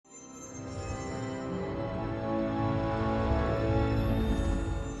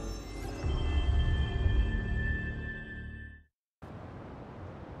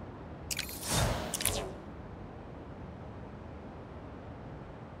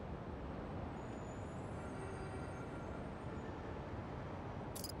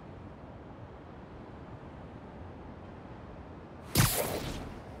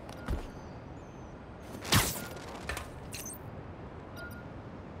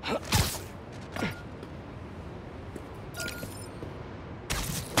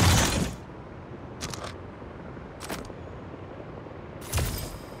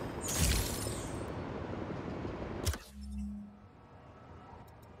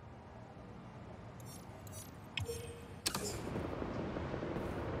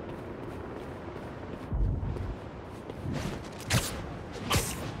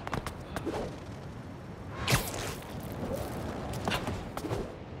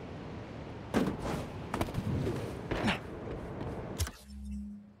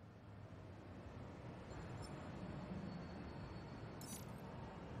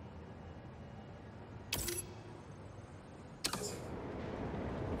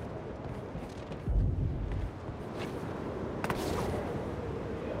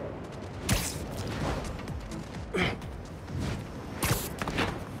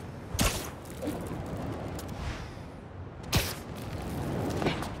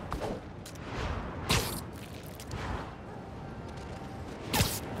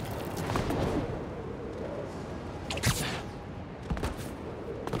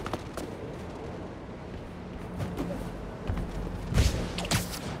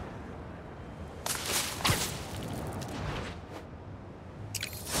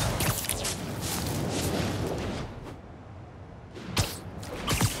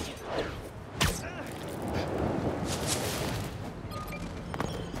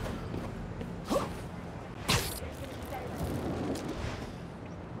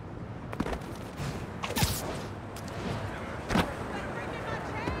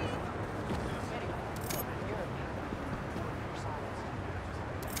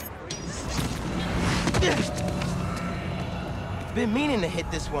Been meaning to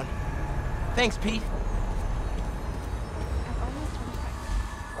hit this one. Thanks, Pete.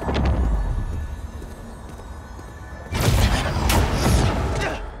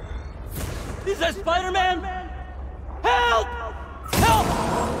 Is that Spider-Man? Help! Help!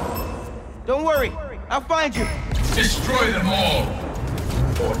 Don't worry, I'll find you. Destroy them all,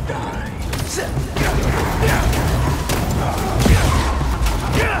 or die.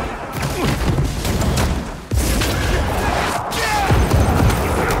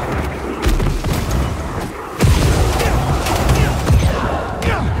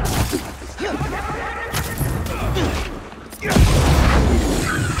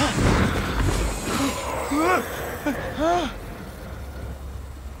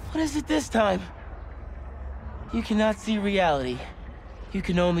 What is it this time? You cannot see reality. You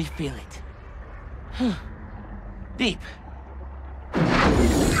can only feel it. Deep.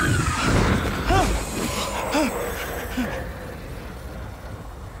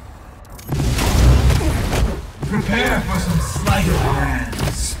 Prepare for some sleight of hand,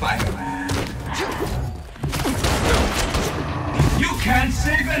 Spider-Man. You can't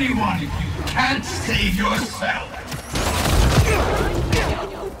save anyone if you can't save yourself.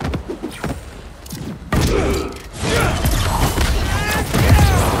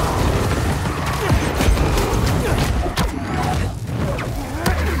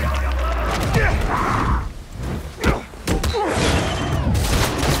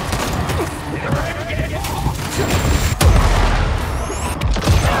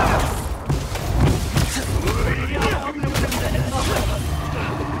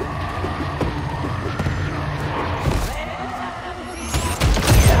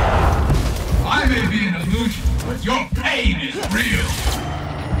 I may be an illusion, but your pain is real.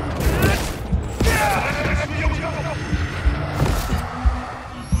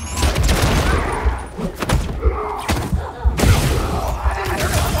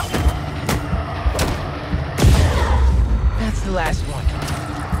 That's the last one.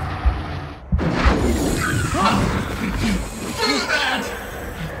 How did you do that?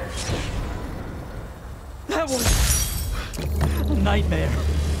 That was a nightmare.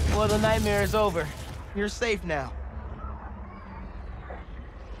 Well, the nightmare is over. You're safe now.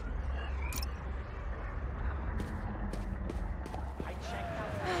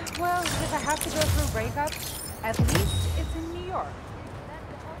 Well, if I have to go through a breakup, at least it's in New York.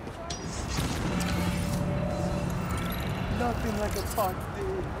 Nothing like a fun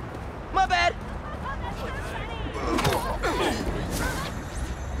day. My bad.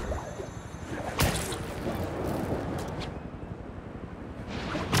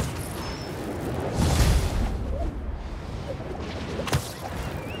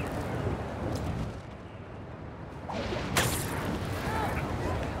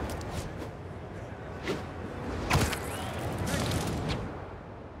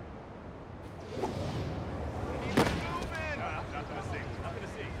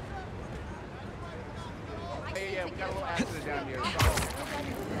 Yeah, we got a little accident down here.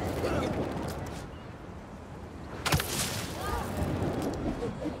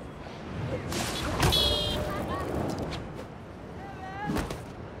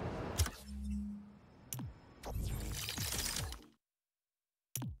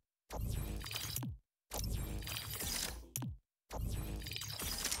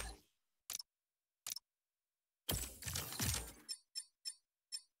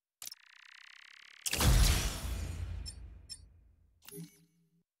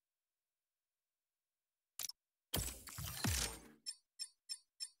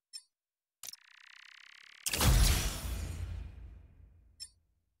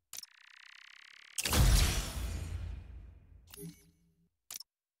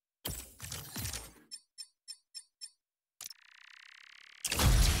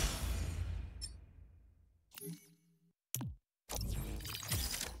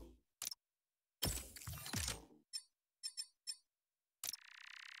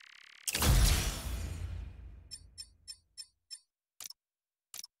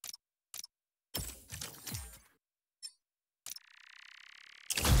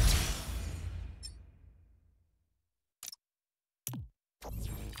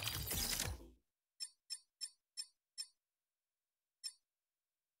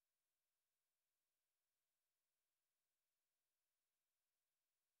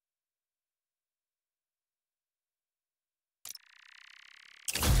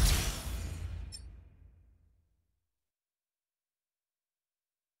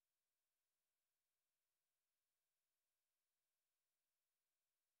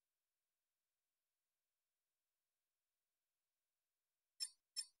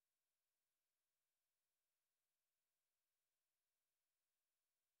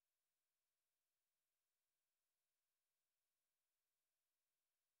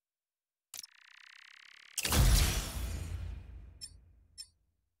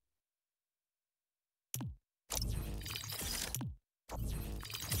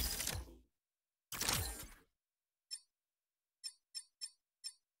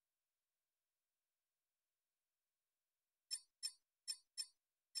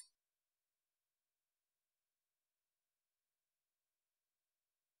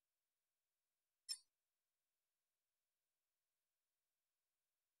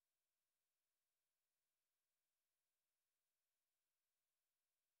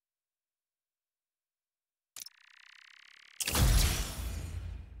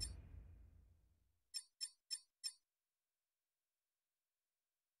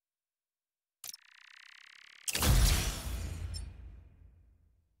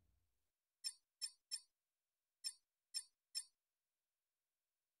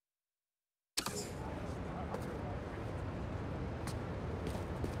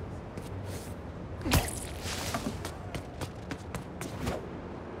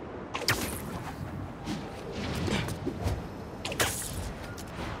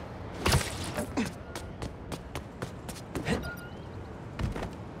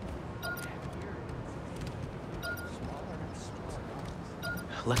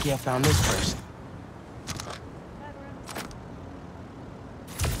 Lucky I found this first.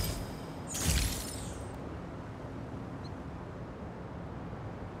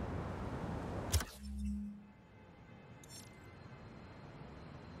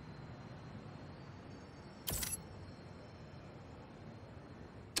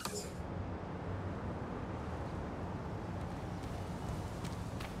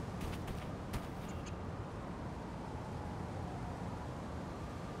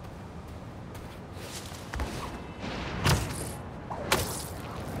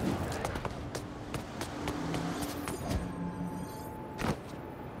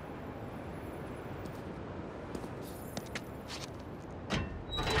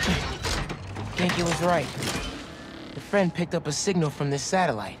 I think it was right. The friend picked up a signal from this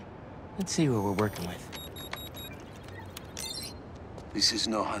satellite. Let's see what we're working with. This is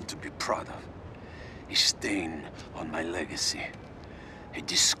no hunt to be proud of. A stain on my legacy. A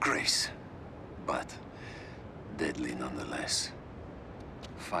disgrace, but deadly nonetheless.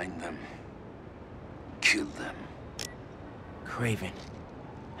 Find them. Kill them. Craven.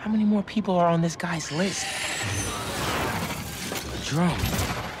 How many more people are on this guy's list? A drone.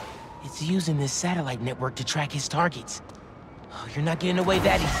 It's using this satellite network to track his targets. Oh, you're not getting away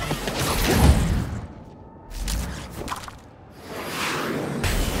that easily.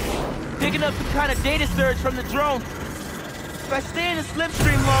 Picking up some kind of data surge from the drone. If I stay in the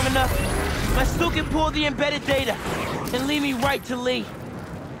slipstream long enough, my suit can pull the embedded data and lead me right to Lee.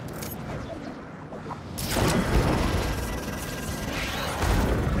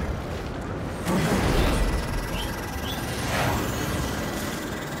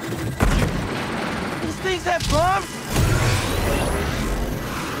 These things have bombs?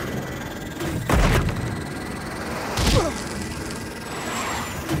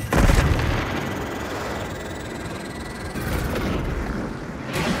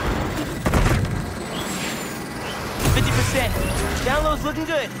 50%. Download's looking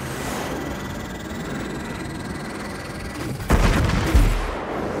good.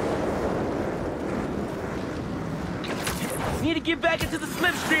 Need to get back into the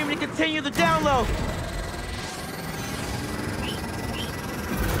slipstream to continue the download.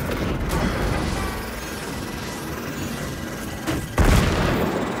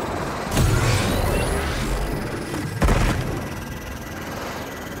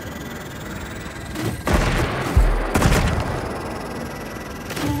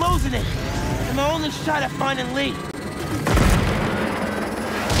 I'm losing it. And my only shot at finding Lee.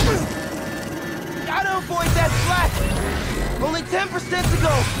 Gotta avoid that flash. Only 10% to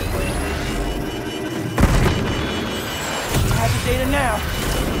go. I have the data now.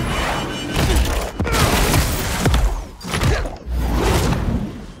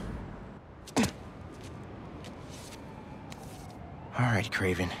 All right,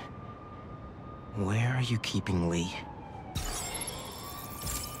 Craven. Where are you keeping Lee?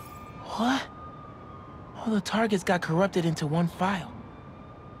 What? All the targets got corrupted into one file.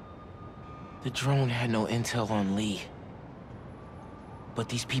 The drone had no intel on Lee. But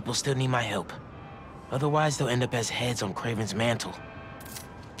these people still need my help. Otherwise, they'll end up as heads on Craven's mantle.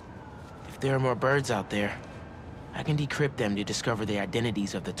 If there are more birds out there, I can decrypt them to discover the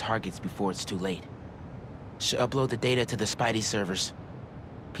identities of the targets before it's too late. Should upload the data to the Spidey servers.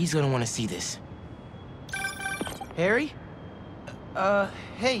 Pete's gonna want to see this. Harry?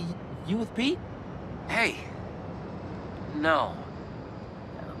 Hey, you with Pete? Hey. No.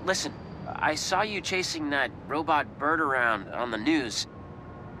 Listen, I saw you chasing that robot bird around on the news.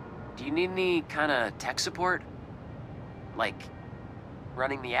 Do you need any kind of tech support? Like,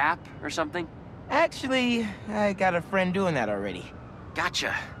 running the app or something? Actually, I got a friend doing that already.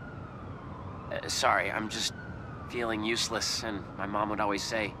 Gotcha. Sorry, I'm just feeling useless, and my mom would always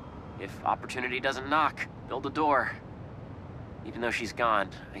say, if opportunity doesn't knock, build a door. Even though she's gone,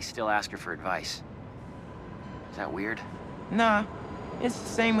 I still ask her for advice. Is that weird? Nah, it's the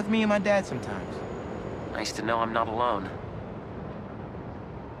same with me and my dad sometimes. Nice to know I'm not alone.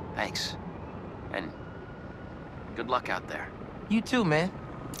 Thanks. And good luck out there. You too, man.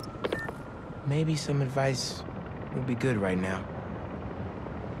 Maybe some advice would be good right now.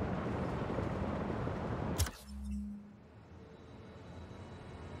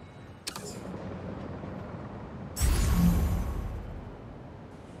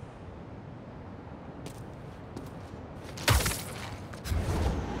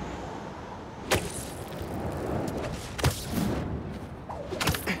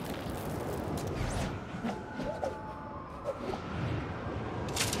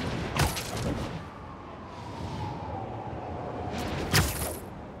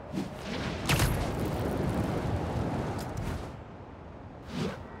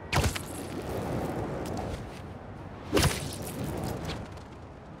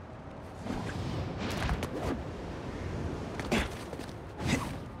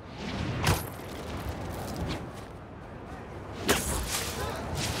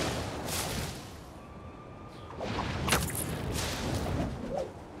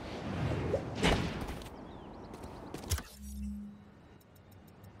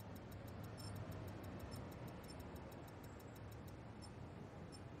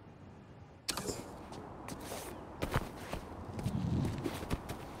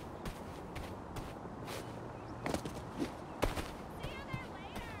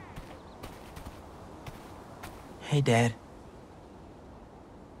 Hey, Dad.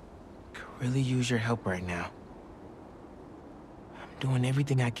 Could really use your help right now. I'm doing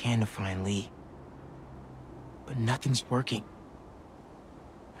everything I can to find Lee. But nothing's working.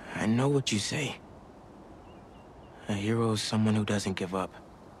 I know what you say. A hero is someone who doesn't give up.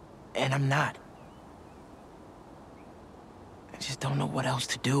 And I'm not. I just don't know what else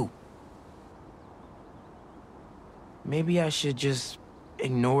to do. Maybe I should just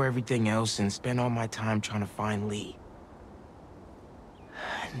ignore everything else and spend all my time trying to find Lee.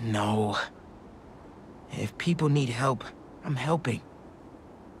 No. If people need help, I'm helping.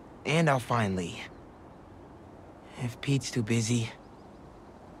 And I'll find Lee. If Pete's too busy,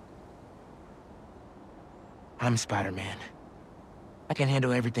 I'm Spider-Man. I can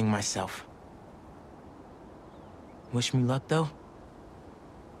handle everything myself. Wish me luck, though?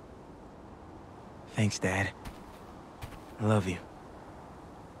 Thanks, Dad. I love you.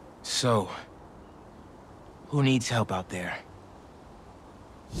 So, who needs help out there?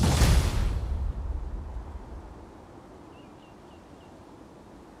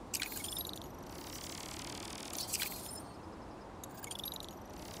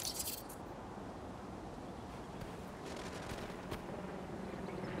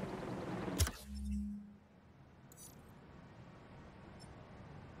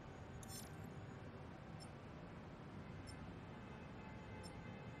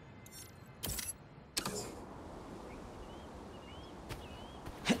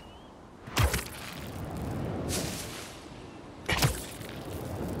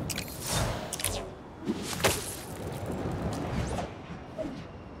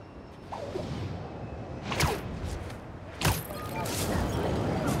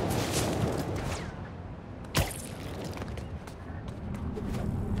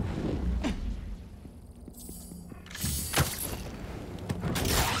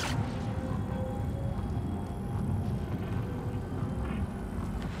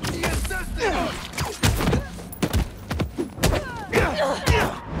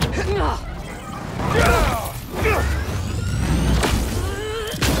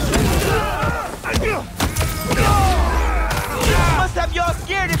 Must have y'all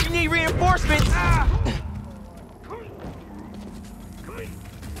scared if you need reinforcements.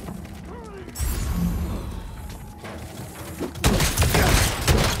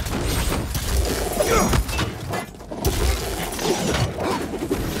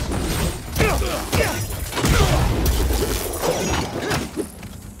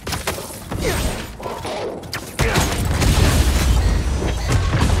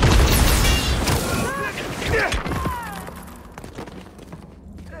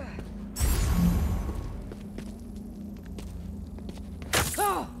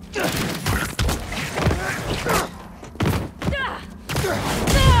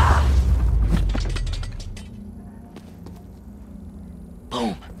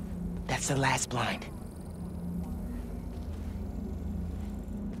 Boom. That's the last blind.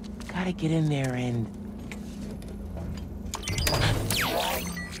 Gotta get in there and...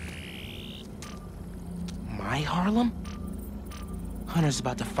 My Harlem? Hunter's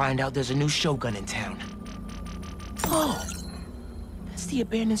about to find out there's a new Shogun in town. Oh! That's the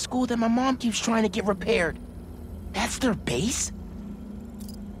abandoned school that my mom keeps trying to get repaired. That's their base?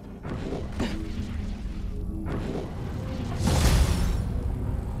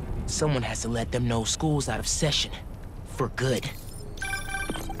 Someone has to let them know school's out of session. For good.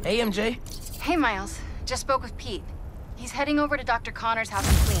 Hey, MJ. Hey, Miles. Just spoke with Pete. He's heading over to Dr. Connor's house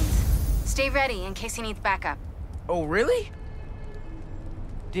in Queens. Stay ready in case he needs backup. Oh, really?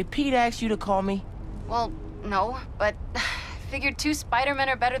 Did Pete ask you to call me? Well, no, but figured 2 Spider-Men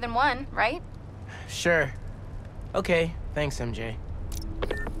are better than 1, right? Sure. Okay, thanks, MJ.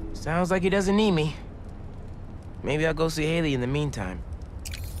 Sounds like he doesn't need me. Maybe I'll go see Haley in the meantime.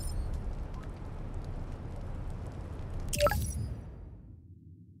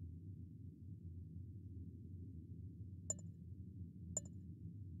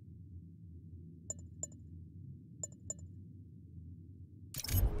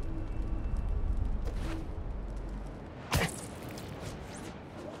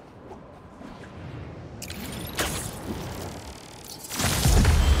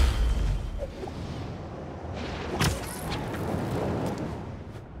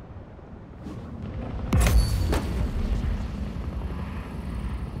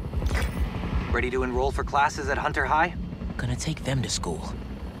 Ready to enroll for classes at Hunter High? Gonna take them to school.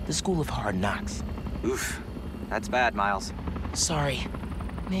 The School of Hard Knocks. Oof. That's bad, Miles. Sorry.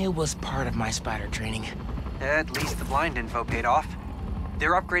 It was part of my spider training. At least the blind info paid off.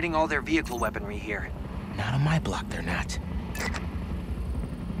 They're upgrading all their vehicle weaponry here. Not on my block, they're not.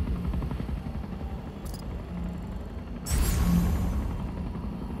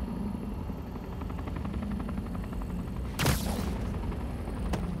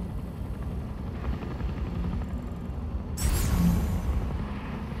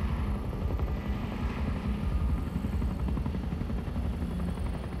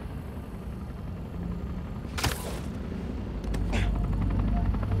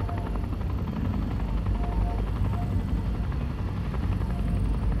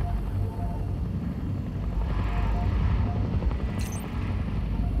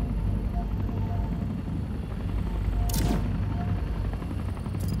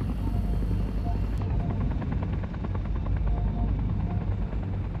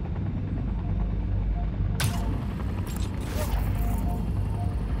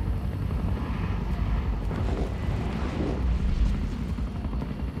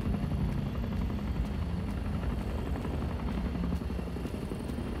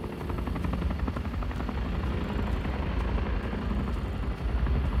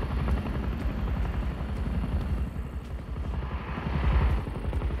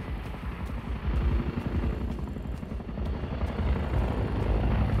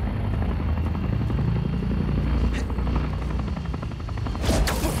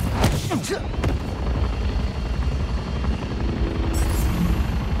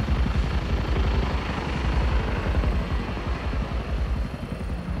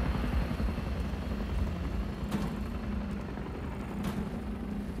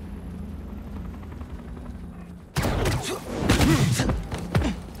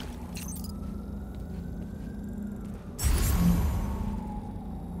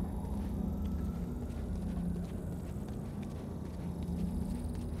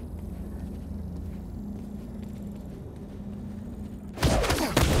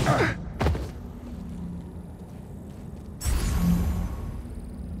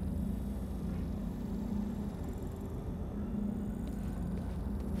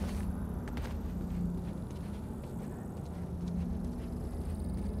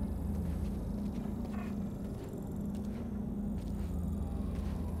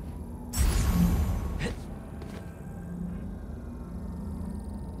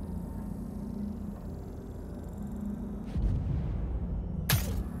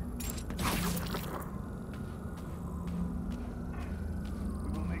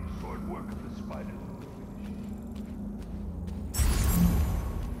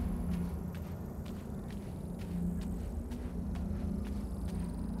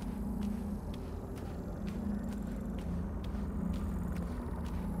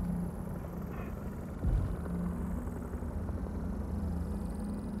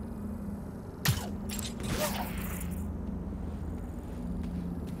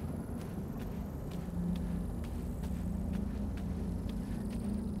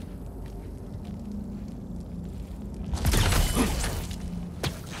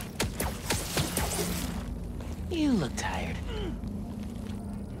 You look tired.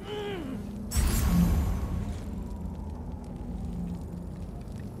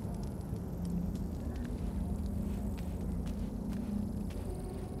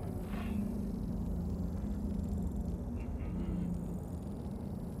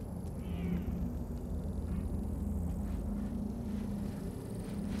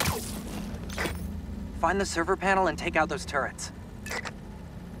 Find the server panel and take out those turrets.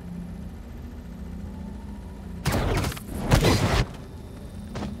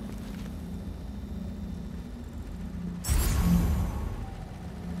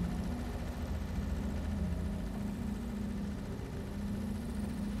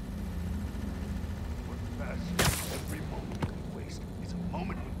 Every moment we waste is a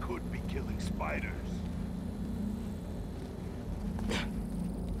moment we could be killing spiders.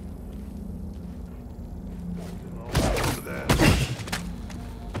 Over there.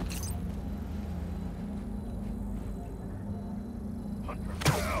 Hunter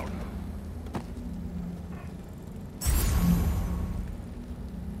down.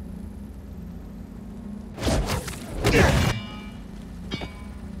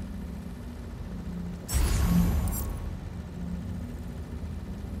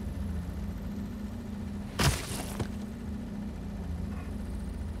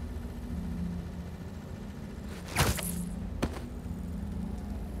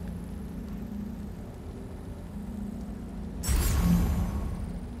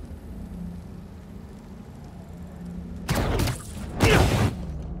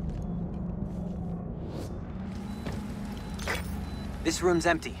 This room's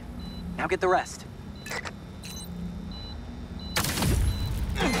empty. Now get the rest.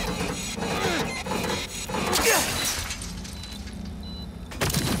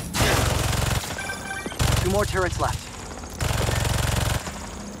 Two more turrets left.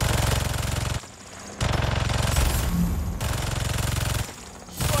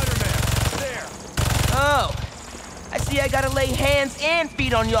 Spider-Man, there. Oh, I see I gotta lay hands and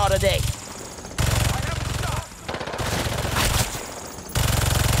feet on y'all today.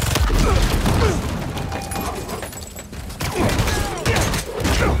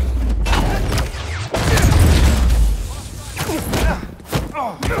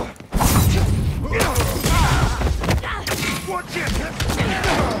 Watch it!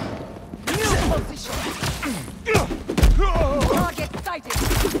 Target sighted.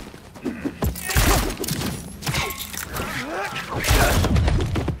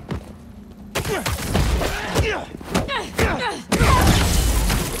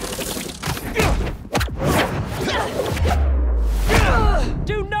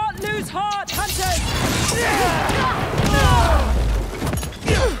 Do not lose heart, hunters!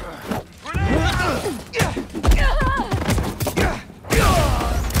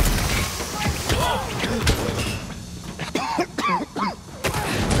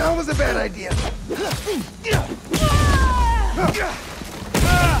 That was a bad idea.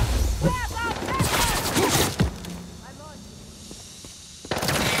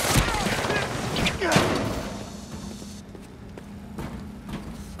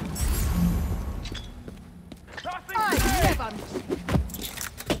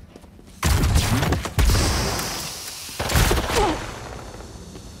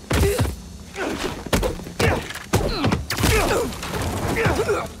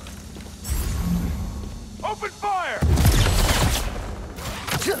 Open fire!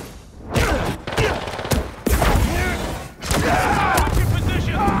 Watch your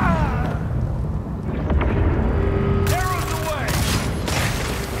position! Arrows away!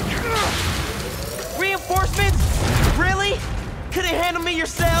 Reinforcements? Really? Couldn't handle me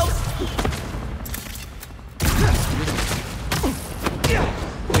yourselves?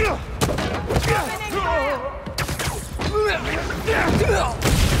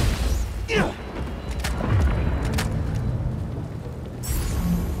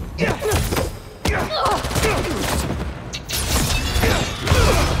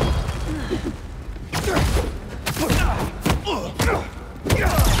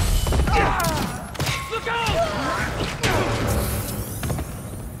 Look out!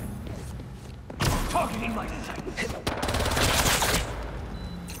 Targeting my sight.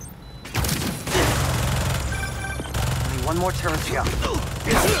 Only one more turret to go.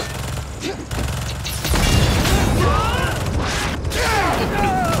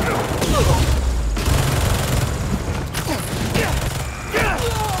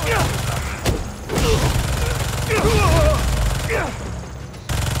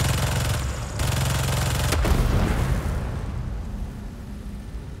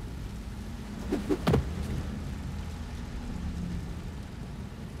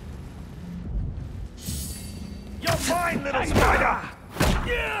 You're fine, little spider!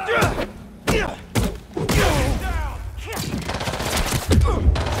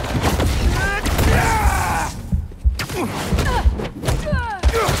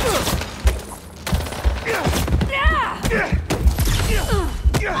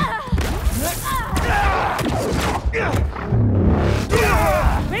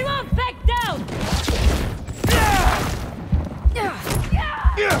 We won't back down!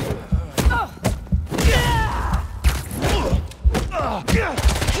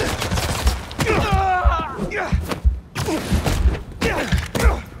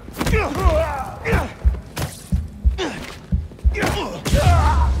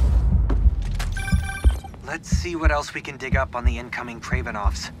 Let's see what else we can dig up on the incoming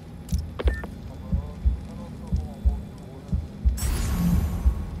Kravenovs.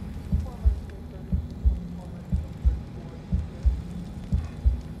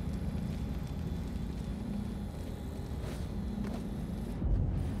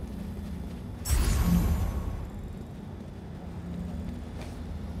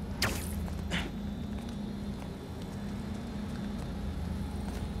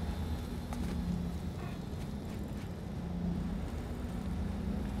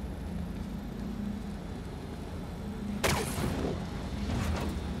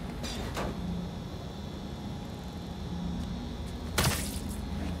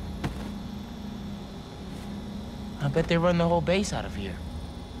 I bet they run the whole base out of here.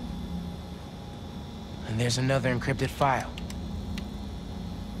 And there's another encrypted file.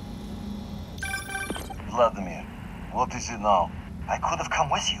 Vladimir, what is it now? I could have come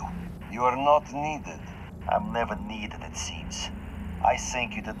with you. You are not needed. I'm never needed, it seems. I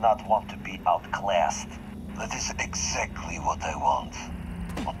think you did not want to be outclassed. That is exactly what I want.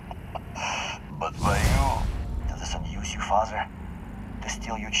 But by you? Does this amuse you, father? To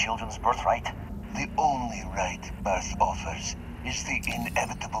steal your children's birthright? The only right birth offers is the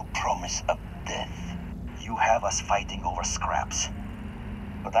inevitable promise of death. You have us fighting over scraps.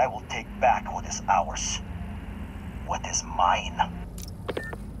 But I will take back what is ours. What is mine.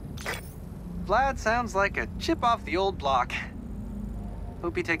 Vlad sounds like a chip off the old block.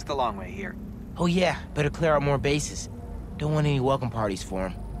 Hope he takes the long way here. Oh yeah, better clear out more bases. Don't want any welcome parties for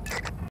him.